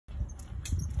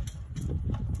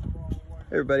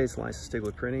Everybody, it's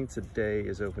Stigler Printing. Today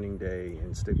is opening day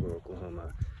in Stigler,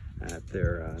 Oklahoma at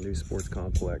their new sports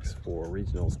complex for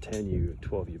regionals 10U,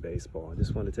 12U baseball. I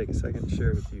just wanted to take a second to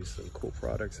share with you some cool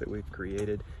products that we've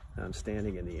created. I'm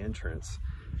standing in the entrance,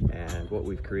 and what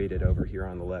we've created over here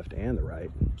on the left and the right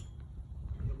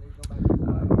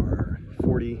are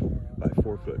 40 by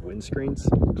 4 foot windscreens.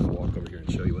 I'll walk over here and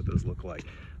show you what those look like.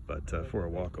 But for a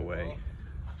walk away,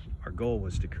 our goal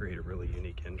was to create a really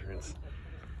unique entrance,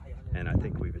 and I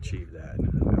think we've achieved that.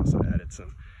 We also added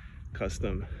some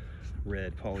custom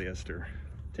red polyester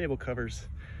table covers,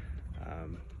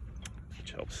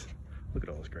 which helps. Look at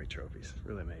all those great trophies,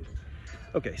 really amazing.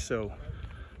 Okay, so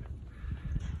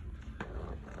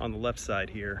on the left side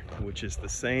here, which is the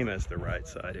same as the right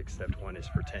side, except one is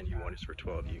for 10U, one is for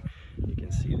 12U, you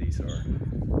can see these are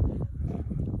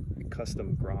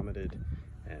custom grommeted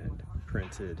and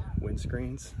printed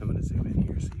windscreens. I'm going to zoom in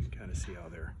here so you can kind of see how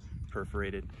they're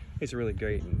perforated. These are really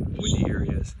great in windy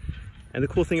areas. And the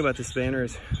cool thing about this banner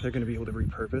is they're going to be able to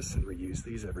repurpose and reuse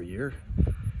these every year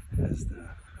as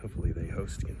hopefully they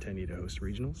continue to host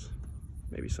regionals,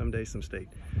 maybe someday some state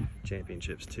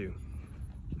championships too.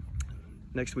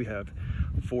 Next we have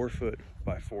 4 foot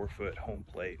by 4 foot home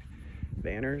plate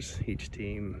banners. Each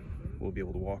team will be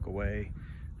able to walk away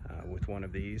with one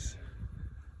of these.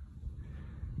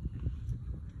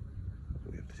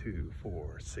 We have 2,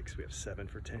 4, 6, we have 7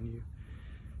 for 10U.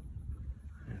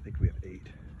 And I think we have 8.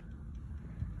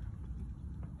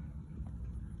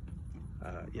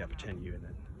 Yeah, for 10U, and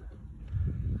then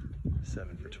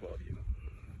 7 for 12U.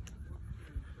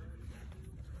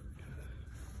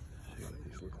 See what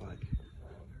these look like.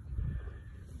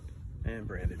 And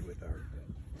branded with our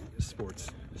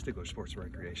Stigler Sports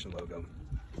Recreation logo.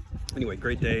 Anyway,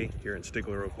 great day here in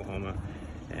Stigler, Oklahoma.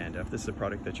 And if this is a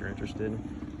product that you're interested in,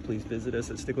 please visit us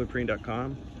at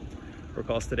stiglerprinting.com or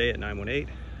call us today at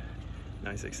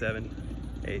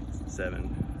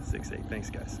 918-967-8768. Thanks,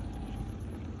 guys.